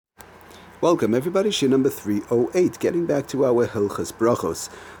Welcome everybody, Shir number 308, getting back to our Hilchas Brochos.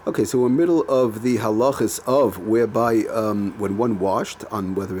 Okay, so we're in the middle of the halachas of whereby when one washed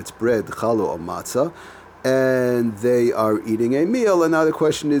on whether it's bread, challah or matzah, and they are eating a meal, and now the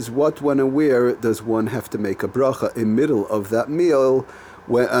question is what, when, and where does one have to make a bracha in middle of that meal?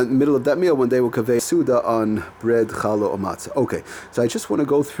 When they will kaveh suda on bread, challah or matzah. Okay, so I just want to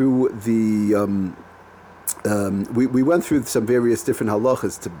go through the we went through some various different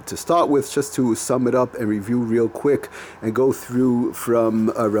halachas to start with, just to sum it up and review real quick and go through from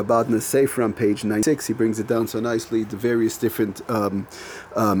Rabadna's Sefer on page 96. He brings it down so nicely, the various different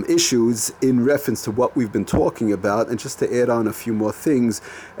issues in reference to what we've been talking about, and just to add on a few more things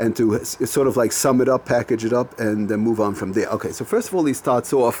and to sort of like sum it up, package it up, and then move on from there. Okay, so first of all, he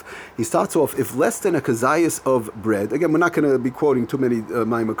starts off if less than a kazayas of bread. Again, we're not going to be quoting too many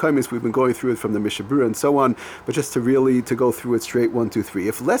Ma'amar Kaimis. We've been going through it from the Mishabura and so on, but just to go through it straight, 1, 2, 3.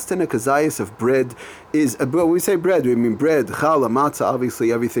 If less than a kazayas of bread is, when we say bread, we mean bread, challah, matzah,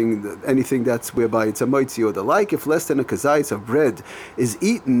 obviously anything that's whereby it's a moitzi or the like. If less than a kazayas of bread is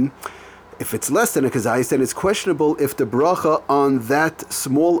eaten, if it's less than a kazayas, then it's questionable if the bracha on that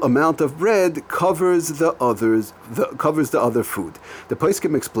small amount of bread covers the other food. The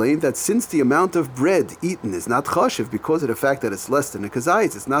poskim explained that since the amount of bread eaten is not chashiv because of the fact that it's less than a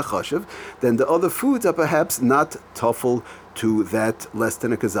kazayas, it's not chashiv, then the other foods are perhaps not tafel to that less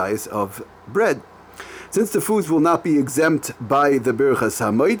than a kazayas of bread. Since the foods will not be exempt by the birchas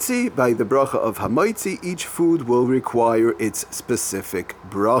hamoitzi, by the bracha of hamoitzi, each food will require its specific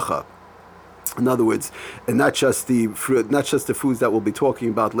bracha. In other words, and not just the foods that we'll be talking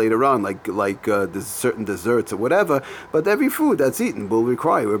about later on, like certain desserts or whatever, but every food that's eaten will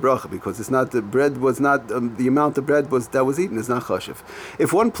require a bracha, because it's not the bread was not the amount of bread that was eaten is not chashiv.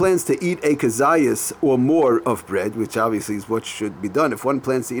 If one plans to eat a kazayas or more of bread, which obviously is what should be done, if one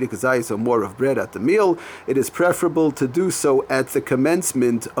plans to eat a kazayas or more of bread at the meal, it is preferable to do so at the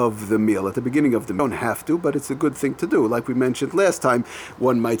commencement of the meal, at the beginning of the meal. You don't have to, but it's a good thing to do. Like we mentioned last time,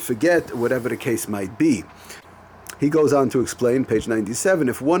 one might forget, whatever the case might be. He goes on to explain, page 97,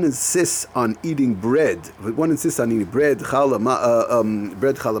 if one insists on eating bread, bread, challah,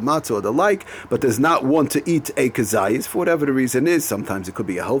 matzah, or the like, but does not want to eat a kazayas, for whatever the reason is, sometimes it could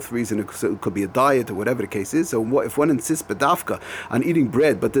be a health reason, it could be a diet, or whatever the case is. So if one insists bedafka on eating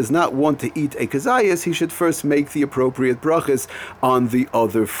bread, but does not want to eat a kazayas, he should first make the appropriate brachas on the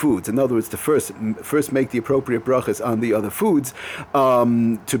other foods. In other words, to first make the appropriate brachas on the other foods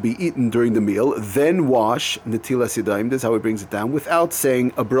to be eaten during the meal, then wash netilas yadayim, this is how he brings it down, without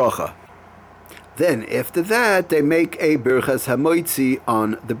saying a bracha. Then after that, they make a birchas hamoitzi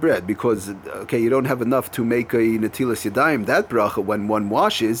on the bread, because you don't have enough to make a netilas yadayim, that bracha, when one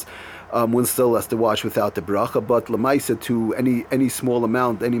washes. One still has to wash without the bracha, but lemaisa, to any small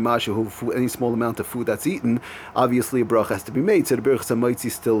amount, any small amount of food that's eaten, obviously a bracha has to be made. So the birchas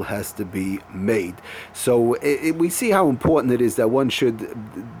hamoitzi still has to be made. So we see how important it is that one should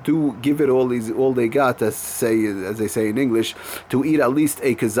give it all they got, as they say in English, to eat at least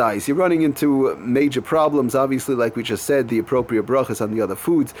a kazayas. You're running into major problems, obviously, like we just said, the appropriate brachas on the other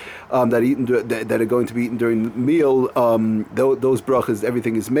foods that are going to be eaten during the meal. Those brachas,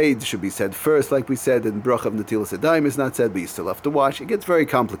 everything is made, should be said first, like we said, and bracha of netilas yadayim is not said, but you still have to wash. It gets very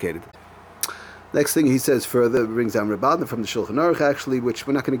complicated. Next thing he says further, brings down Rabadna from the Shulchan Aruch, actually, which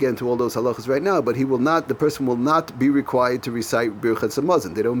we're not going to get into all those halachas right now, but the person will not be required to recite birchas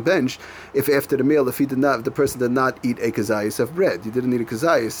hamazon. They don't bench if after the meal, the person did not eat a kazayas of bread. He didn't eat a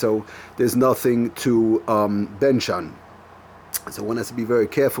kazayas, so there's nothing to bench on. So one has to be very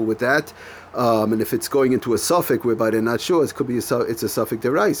careful with that. And if it's going into a suffix whereby they're not sure, it's a suffix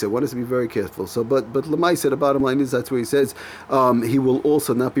deraisa. One has to be very careful. So, but Lamaisa, the bottom line is, that's where he says he will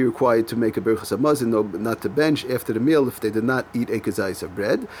also not be required to make a birchas hamazon, not to bench after the meal if they did not eat a kazayas of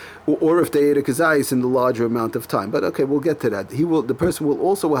bread, or if they ate a kazayas in the larger amount of time. But okay, we'll get to that. The person will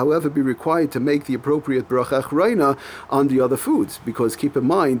also, however, be required to make the appropriate bracha achreina on the other foods, because keep in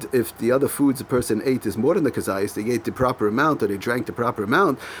mind, if the other foods the person ate is more than the kazayas, they ate the proper amount or they drank the proper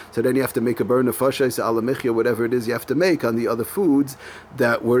amount, so then you have to make a burn of fashais, alamichya, whatever it is you have to make on the other foods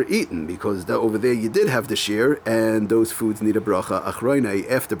that were eaten, because over there you did have the shear, and those foods need a bracha achroinai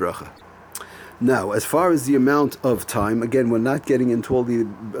after bracha. Now, as far as the amount of time, again, we're not getting into all the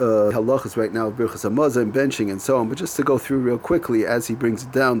halachas right now, birchas hamazon, benching, and so on, but just to go through real quickly, as he brings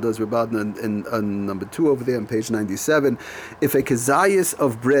it down, does Rabadna in number 2 over there on page 97, if a kazayas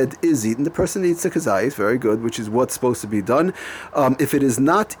of bread is eaten, the person eats the kazayas, very good, which is what's supposed to be done. If it is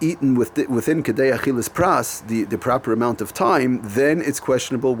not eaten within kedei achilas pras, the proper amount of time, then it's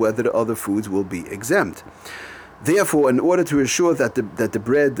questionable whether the other foods will be exempt. Therefore, in order to ensure that the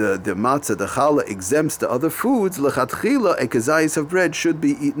bread, the matzah, the challah exempts the other foods, lechatchila, a kazayis of bread should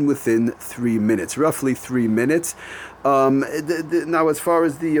be eaten within 3 minutes, roughly 3 minutes. Now, as far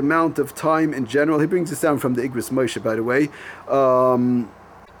as the amount of time in general, he brings this down from the Igros Moshe, by the way.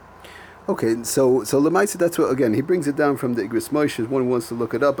 Okay, so Lemaisa, that's what, again, he brings it down from the Igros Moshe. One wants to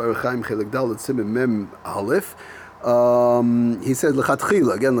look it up, Arachaim Chelik Dalet Simim Mem Aleph. He said,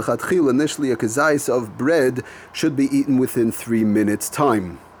 lechatchila, initially a kazayis of bread should be eaten within 3 minutes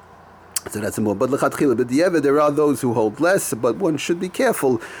time. So that's more. But lechatchila, but there are those who hold less. But one should be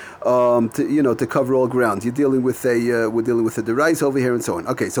careful, to cover all grounds. We're dealing with a derais over here and so on.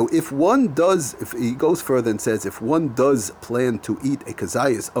 Okay, so if he goes further and says, if one does plan to eat a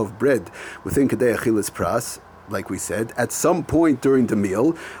kazayis of bread within kadei achilas pras, like we said, at some point during the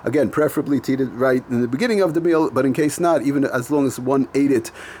meal, again, preferably to eat it right in the beginning of the meal, but in case not, even as long as one ate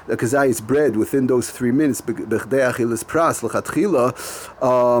it, the kazayis bread, within those 3 minutes, and again,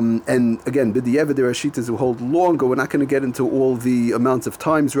 b'di'evet, there are shitas who hold longer. We're not going to get into all the amounts of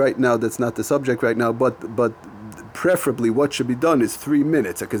times right now, that's not the subject right now, but preferably what should be done is 3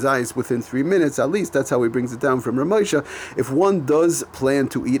 minutes. A kazayis within 3 minutes, at least that's how he brings it down from Ramosha. If one does plan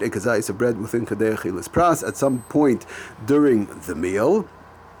to eat a kazayis of bread within kadei achilas pras at some point during the meal,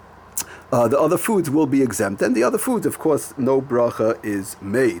 the other foods will be exempt, and the other foods, of course, no bracha is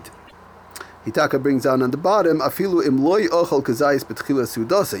made. Hitaka brings down on the bottom, afilu im loy ochal kazayis betchila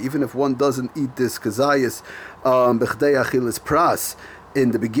sudasa, even if one doesn't eat this kazayis b'chdei achilas pras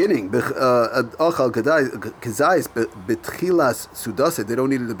in the beginning, they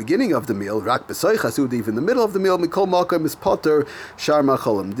don't eat it in the beginning of the meal, even the middle of the meal,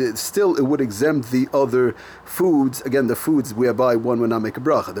 still it would exempt the other foods, again the foods whereby one would not make a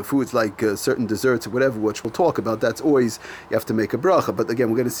bracha, the foods like certain desserts or whatever, which we'll talk about, that's always you have to make a bracha, but again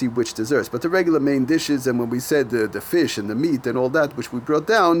we're going to see which desserts, but the regular main dishes, and when we said the fish and the meat and all that which we brought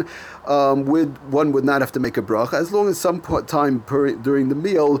down, one would not have to make a bracha, as long as some time during the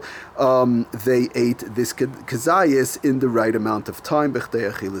meal, they ate this kazayis in the right amount of time.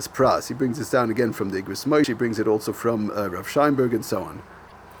 B'chdei achilas pras. He brings this down again from the Igros Moshe. He brings it also from Rav Scheinberg and so on.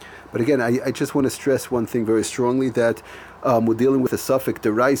 But again, I just want to stress one thing very strongly, that we're dealing with a suffix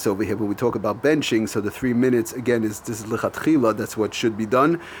derais over here when we talk about benching. So the 3 minutes, again, this is lechatchila, that's what should be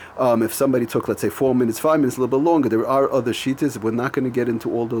done. If somebody took, let's say, 4 minutes, 5 minutes, a little bit longer, there are other shitas. We're not going to get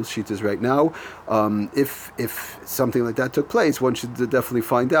into all those shitas right now. If something like that took place, one should definitely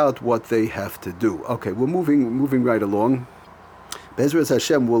find out what they have to do. Okay, we're moving right along. Bezras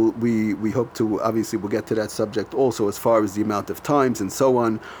Hashem, we hope to, obviously we'll get to that subject also as far as the amount of times and so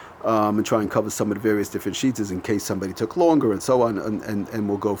on, and try and cover some of the various different sheets in case somebody took longer and so on, and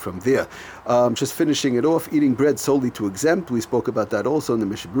we'll go from there. Just finishing it off, eating bread solely to exempt, we spoke about that also in the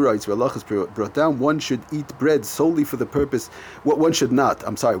Mishnah Berurah. Halachas brought down, one should eat bread solely for the purpose, one should not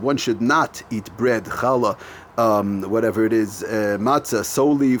eat bread, challah, whatever it is, matzah,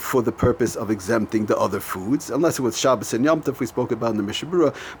 solely for the purpose of exempting the other foods, unless it was Shabbos and Yom Tov, we spoke about in the Mishnah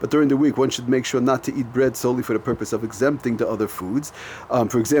Berurah, but during the week one should make sure not to eat bread solely for the purpose of exempting the other foods.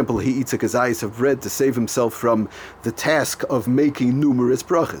 For example, he eats a kazayis of bread to save himself from the task of making numerous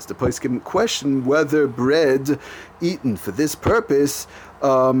brachas. The poskim question whether bread eaten for this purpose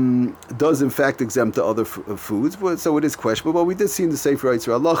does in fact exempt the other foods, so it is questionable. But we did see in the Sefer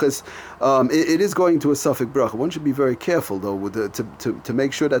Yitzra Halachas, it is going to a suffix bracha. One should be very careful though to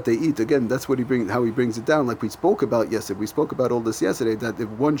make sure that they eat. Again, that's what how he brings it down, like we spoke about yesterday. We spoke about all this yesterday, that if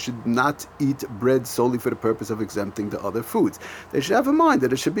one should not eat bread solely for the purpose of exempting the other foods, they should have in mind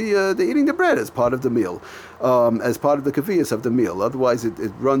that it should be they're eating the bread as part of the meal, as part of the kaviyas of the meal. Otherwise, it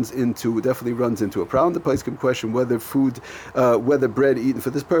definitely runs into a problem. The place can question whether bread eaten for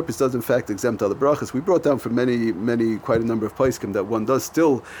this purpose does in fact exempt other brachas. We brought down for quite a number of poskim that one does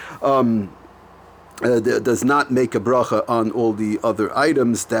still does not make a bracha on all the other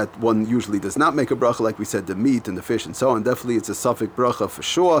items that one usually does not make a bracha, like we said, the meat and the fish and so on. Definitely it's a suffix bracha for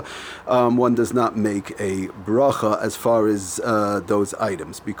sure. One does not make a bracha as far as those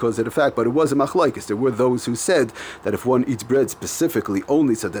items because of the fact, but it was a machlokes. There were those who said that if one eats bread specifically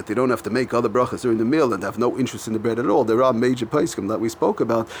only so that they don't have to make other brachas during the meal and have no interest in the bread at all, there are major poskim that we spoke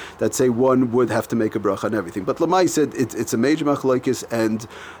about that say one would have to make a bracha on everything. But Lamai said it's a major machlokes, and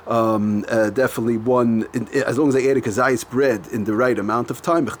definitely one, as long as they ate a kazayis bread in the right amount of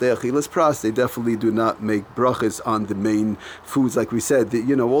time, they definitely do not make brachas on the main foods, like we said,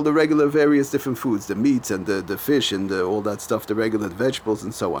 all the regular various different foods, the meats and the fish and all that stuff, the regular vegetables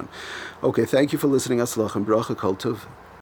and so on. Okay, thank you for listening. Aslach and bracha, kol tov.